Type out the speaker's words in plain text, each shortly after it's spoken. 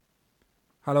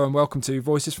Hello and welcome to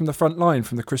Voices from the Frontline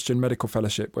from the Christian Medical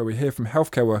Fellowship, where we hear from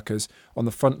healthcare workers on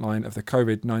the front line of the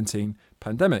COVID-19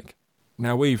 pandemic.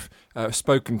 Now, we've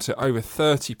spoken to over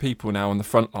 30 people now on the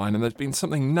front line, and there's been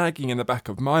something nagging in the back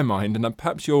of my mind, and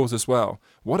perhaps yours as well.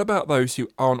 What about those who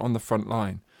aren't on the front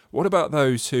line? What about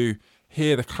those who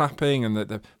hear the clapping and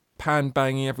the pan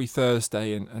banging every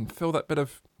Thursday and feel that bit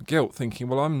of guilt, thinking,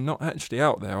 well, I'm not actually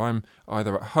out there. I'm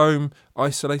either at home,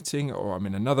 isolating, or I'm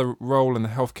in another role in the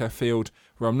healthcare field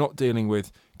where I'm not dealing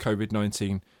with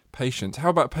COVID-19 patients. How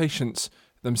about patients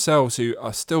themselves who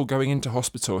are still going into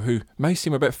hospital, who may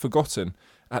seem a bit forgotten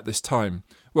at this time?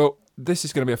 Well, this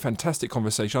is going to be a fantastic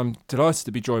conversation. I'm delighted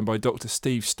to be joined by Dr.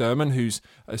 Steve Sturman, who's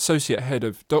Associate Head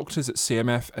of Doctors at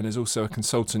CMF and is also a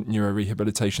consultant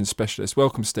neuro-rehabilitation specialist.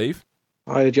 Welcome, Steve.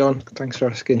 Hi, John. Thanks for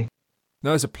asking.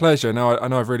 No, it's a pleasure. Now, I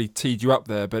know I've really teed you up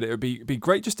there, but it would be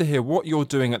great just to hear what you're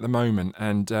doing at the moment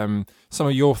and some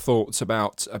of your thoughts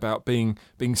about being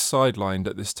sidelined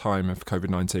at this time of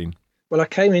COVID-19. Well, I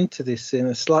came into this in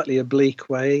a slightly oblique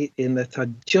way in that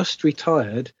I'd just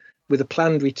retired with a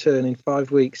planned return in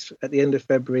 5 weeks. At the end of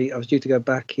February, I was due to go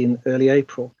back in early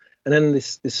April. And then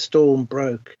this storm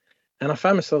broke. And I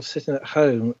found myself sitting at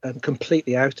home and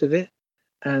completely out of it.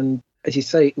 And as you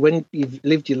say, when you've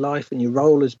lived your life and your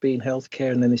role has been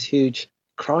healthcare and then this huge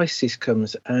crisis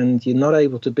comes and you're not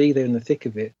able to be there in the thick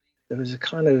of it, there was a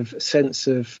kind of sense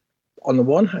of, on the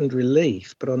one hand,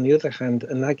 relief, but on the other hand,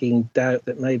 a nagging doubt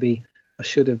that maybe I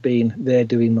should have been there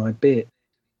doing my bit.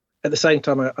 At the same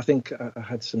time, I think I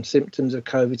had some symptoms of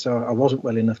COVID, so I wasn't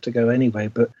well enough to go anyway.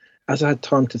 But as I had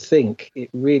time to think, it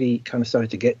really kind of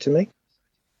started to get to me.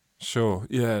 Sure,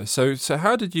 yeah. So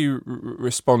how did you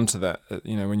respond to that,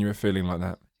 when you were feeling like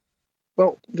that?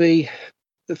 Well, the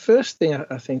first thing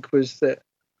I think was that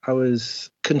I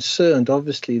was concerned,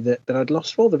 obviously, that I'd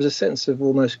lost all. There was a sense of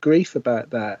almost grief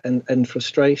about that and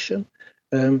frustration.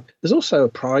 There's also a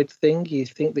pride thing. You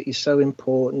think that you're so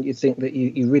important. You think that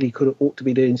you really ought to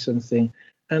be doing something.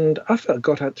 And I felt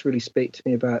God had to really speak to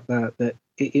me about that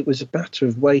it was a matter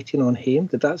of waiting on him,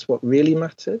 that's what really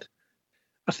mattered.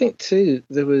 I think, too,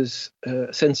 there was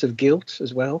a sense of guilt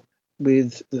as well,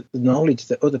 with the knowledge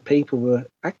that other people were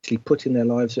actually putting their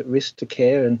lives at risk to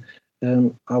care,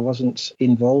 and I wasn't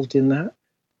involved in that.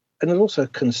 And there's also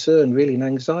concern, really, and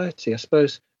anxiety. I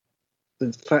suppose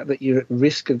the fact that you're at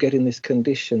risk of getting this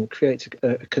condition creates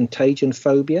a contagion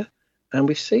phobia. And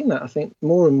we've seen that, I think,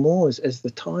 more and more as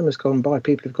the time has gone by.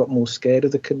 People have got more scared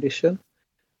of the condition.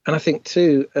 And I think,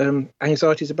 too,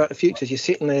 anxiety is about the future. As you're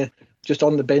sitting there just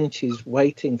on the benches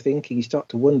waiting, thinking, you start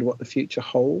to wonder what the future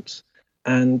holds.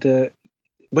 And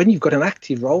when you've got an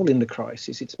active role in the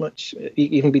crisis, it's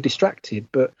you can be distracted.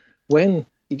 But when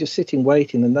you're just sitting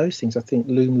waiting, then those things, I think,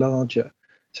 loom larger.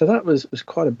 So that was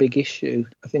quite a big issue,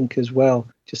 I think, as well,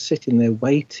 just sitting there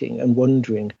waiting and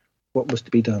wondering what was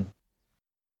to be done.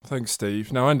 Thanks,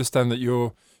 Steve. Now, I understand that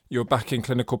you're back in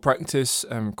clinical practice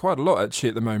quite a lot, actually,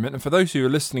 at the moment. And for those who are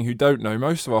listening who don't know,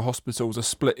 most of our hospitals are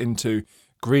split into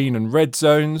green and red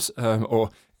zones,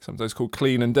 or sometimes called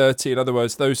clean and dirty. In other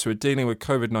words, those who are dealing with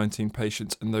COVID-19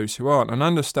 patients and those who aren't. And I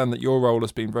understand that your role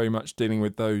has been very much dealing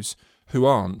with those who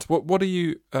aren't. What are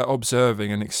you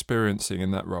observing and experiencing in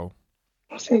that role?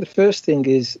 I think the first thing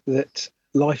is that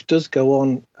life does go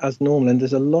on as normal, and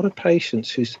there's a lot of patients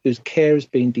whose care has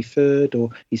been deferred or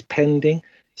is pending,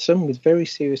 some with very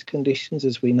serious conditions,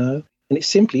 as we know, and it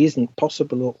simply isn't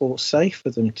possible or safe for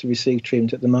them to receive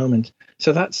treatment at the moment.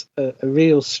 So that's a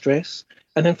real stress.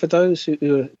 And then for those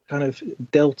who are kind of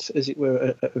dealt, as it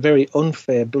were, a very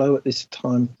unfair blow at this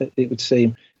time, it would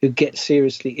seem, who get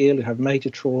seriously ill, who have major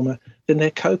trauma, then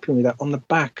they're coping with that on the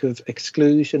back of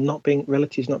exclusion,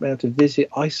 relatives not being able to visit,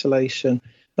 isolation.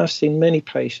 And I've seen many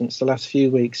patients the last few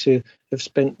weeks who have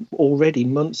spent already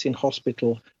months in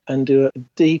hospital and who are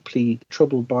deeply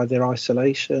troubled by their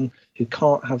isolation, who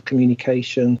can't have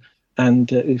communication, and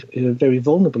who are very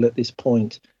vulnerable at this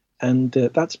point. And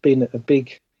that's been a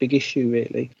big issue,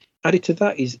 really. Added to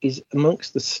that is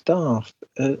amongst the staff,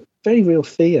 very real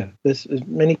fear. There's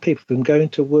many people from going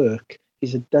to work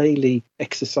is a daily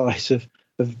exercise of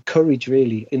courage,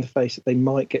 really, in the face that they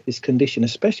might get this condition,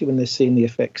 especially when they're seeing the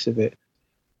effects of it.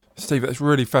 Steve, that's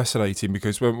really fascinating,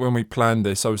 because when we planned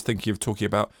this, I was thinking of talking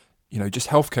about, just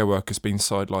healthcare workers being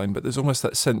sidelined, but there's almost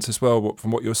that sense as well,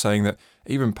 from what you're saying, that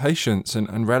even patients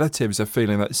and relatives are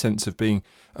feeling that sense of being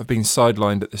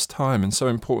sidelined at this time, and so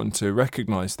important to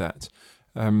recognise that.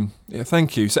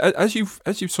 Thank you. So as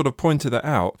you've sort of pointed that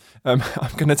out, I'm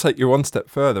going to take you one step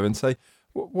further and say,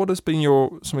 what has been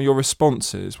some of your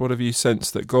responses? What have you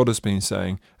sensed that God has been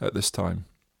saying at this time?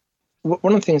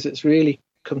 One of the things that's really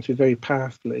come through very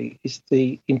powerfully is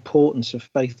the importance of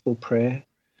faithful prayer.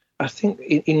 I think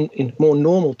in more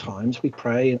normal times we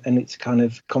pray and it's kind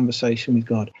of conversation with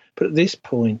God. But at this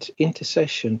point,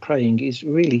 intercession, praying is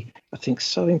really, I think,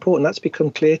 so important. That's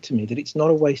become clear to me that it's not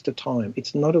a waste of time.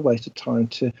 It's not a waste of time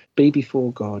to be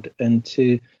before God and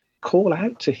to call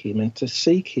out to him and to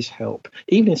seek his help.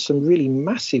 Even in some really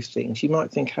massive things, you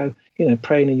might think how,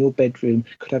 praying in your bedroom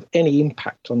could have any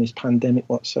impact on this pandemic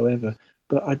whatsoever.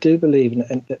 But I do believe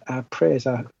that our prayers,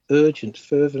 our urgent,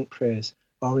 fervent prayers,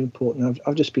 are important.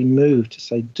 I've just been moved to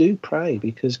say, do pray,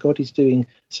 because God is doing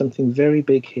something very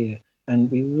big here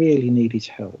and we really need his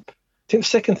help. I think the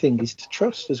second thing is to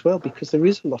trust as well, because there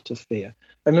is a lot of fear.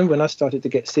 I remember when I started to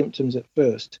get symptoms at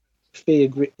first, fear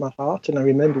gripped my heart. And I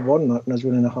remember one night when I was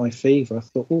running a high fever, I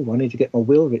thought, I need to get my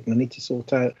will written. I need to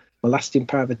sort out my lasting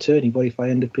power of attorney. What if I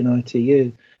end up in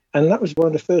ITU? And that was one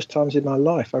of the first times in my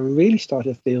life I really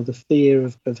started to feel the fear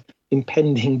of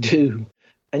impending doom.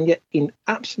 And yet, in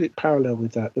absolute parallel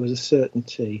with that, there was a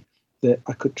certainty that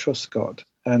I could trust God.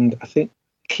 And I think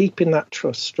keeping that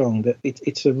trust strong, that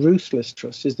it's a ruthless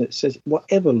trust, isn't it? It says,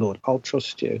 whatever, Lord, I'll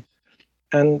trust you.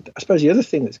 And I suppose the other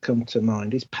thing that's come to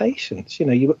mind is patience.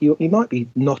 You might be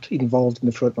not involved in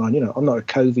the front line. I'm not a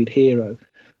COVID hero,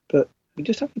 but we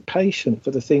just have to be patient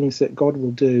for the things that God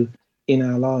will do in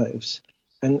our lives.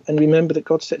 And remember that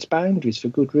God sets boundaries for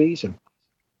good reason.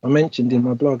 I mentioned in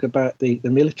my blog about the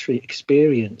military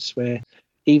experience where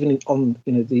even on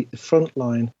the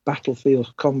frontline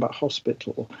battlefield combat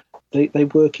hospital, they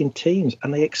work in teams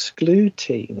and they exclude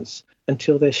teams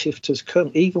until their shift has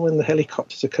come. Even when the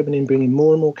helicopters are coming in, bringing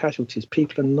more and more casualties,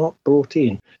 people are not brought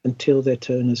in until their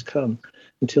turn has come,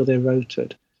 until they're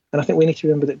rotated. And I think we need to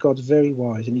remember that God's very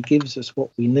wise and he gives us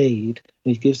what we need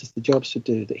and he gives us the jobs to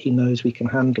do that he knows we can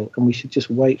handle, and we should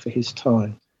just wait for his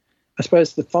time. I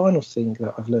suppose the final thing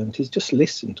that I've learned is just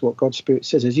listen to what God's Spirit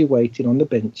says as you're waiting on the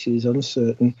benches,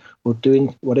 uncertain, or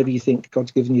doing whatever you think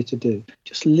God's given you to do.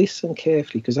 Just listen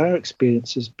carefully, because our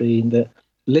experience has been that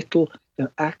little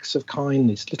acts of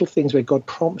kindness, little things where God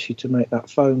prompts you to make that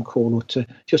phone call or to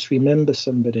just remember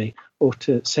somebody or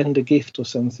to send a gift or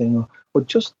something or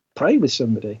just pray with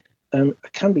somebody,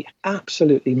 can be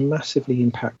absolutely massively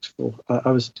impactful.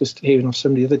 I was just hearing of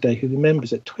somebody the other day who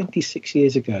remembers that 26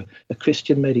 years ago, a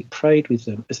Christian medic prayed with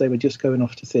them as they were just going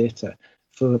off to theatre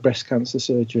for breast cancer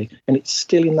surgery. And it's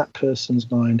still in that person's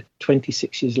mind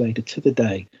 26 years later to the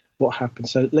day what happened.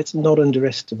 So let's not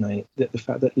underestimate the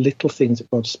fact that little things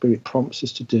that God's Spirit prompts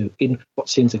us to do in what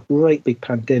seems a great big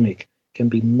pandemic can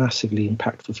be massively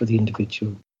impactful for the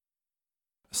individual.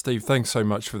 Steve, thanks so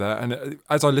much for that. And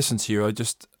as I listen to you, I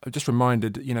just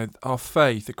reminded, our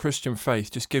faith, the Christian faith,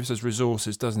 just gives us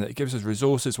resources, doesn't it? It gives us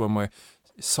resources when we're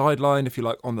sidelined, if you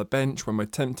like, on the bench, when we're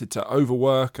tempted to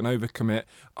overwork and overcommit.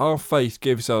 Our faith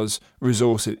gives us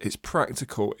resources. It's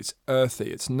practical, it's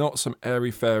earthy, it's not some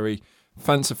airy-fairy,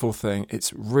 fanciful thing.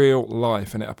 It's real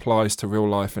life, and it applies to real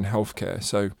life in healthcare.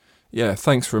 So, yeah,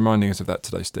 thanks for reminding us of that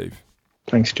today, Steve.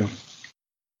 Thanks, John.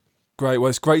 Great. Well,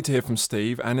 it's great to hear from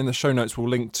Steve. And in the show notes, we'll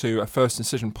link to a First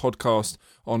Incision podcast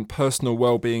on personal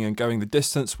well-being and going the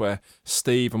distance, where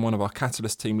Steve and one of our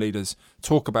Catalyst team leaders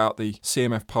talk about the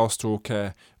CMF pastoral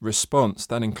care response.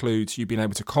 That includes you being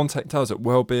able to contact us at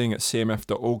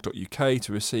wellbeing@cmf.org.uk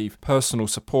to receive personal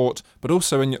support, but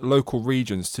also in your local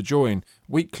regions to join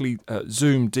weekly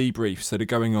Zoom debriefs that are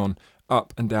going on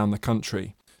up and down the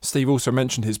country. Steve also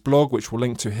mentioned his blog, which we'll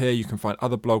link to here. You can find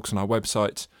other blogs on our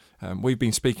website. We've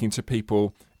been speaking to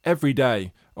people every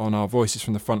day on our Voices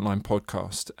from the Frontline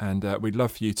podcast, and we'd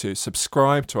love for you to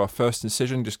subscribe to our First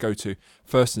Incision. Just go to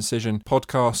First Incision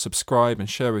podcast, subscribe and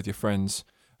share with your friends.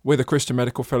 We're the Christian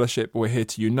Medical Fellowship. We're here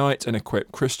to unite and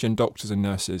equip Christian doctors and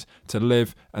nurses to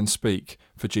live and speak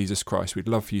for Jesus Christ. We'd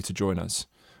love for you to join us.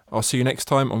 I'll see you next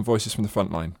time on Voices from the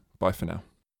Frontline. Bye for now.